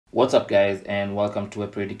What's up guys, and welcome to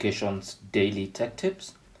Apple Education's daily tech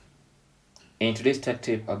tips. In today's tech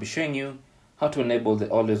tip, I'll be showing you how to enable the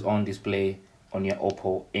always on display on your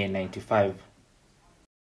Oppo A95.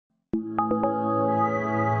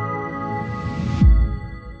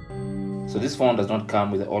 So this phone does not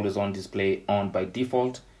come with the always on display on by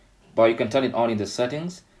default, but you can turn it on in the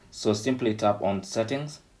settings. So simply tap on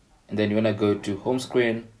settings, and then you want to go to home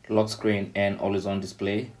screen, lock screen, and always on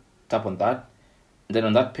display. Tap on that. Then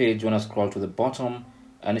on that page, you want to scroll to the bottom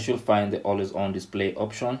and you should find the always on display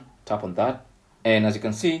option. Tap on that. And as you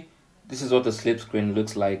can see, this is what the sleep screen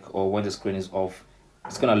looks like, or when the screen is off.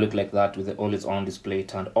 It's going to look like that with the always on display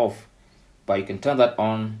turned off. But you can turn that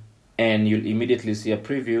on and you'll immediately see a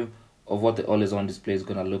preview of what the always on display is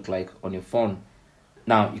going to look like on your phone.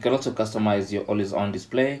 Now, you can also customize your always on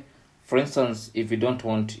display. For instance, if you don't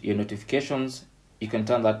want your notifications, you can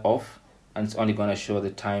turn that off and it's only going to show the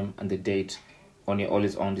time and the date on your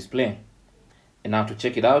always on display. And now to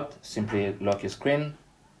check it out, simply lock your screen,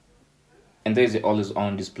 and there's the always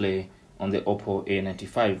on display on the Oppo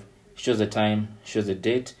A95. Shows the time, shows the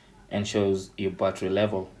date, and shows your battery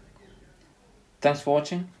level. Thanks for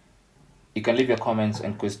watching. You can leave your comments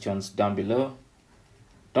and questions down below.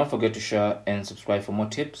 Don't forget to share and subscribe for more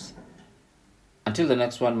tips. Until the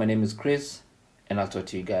next one, my name is Chris, and I'll talk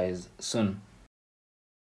to you guys soon.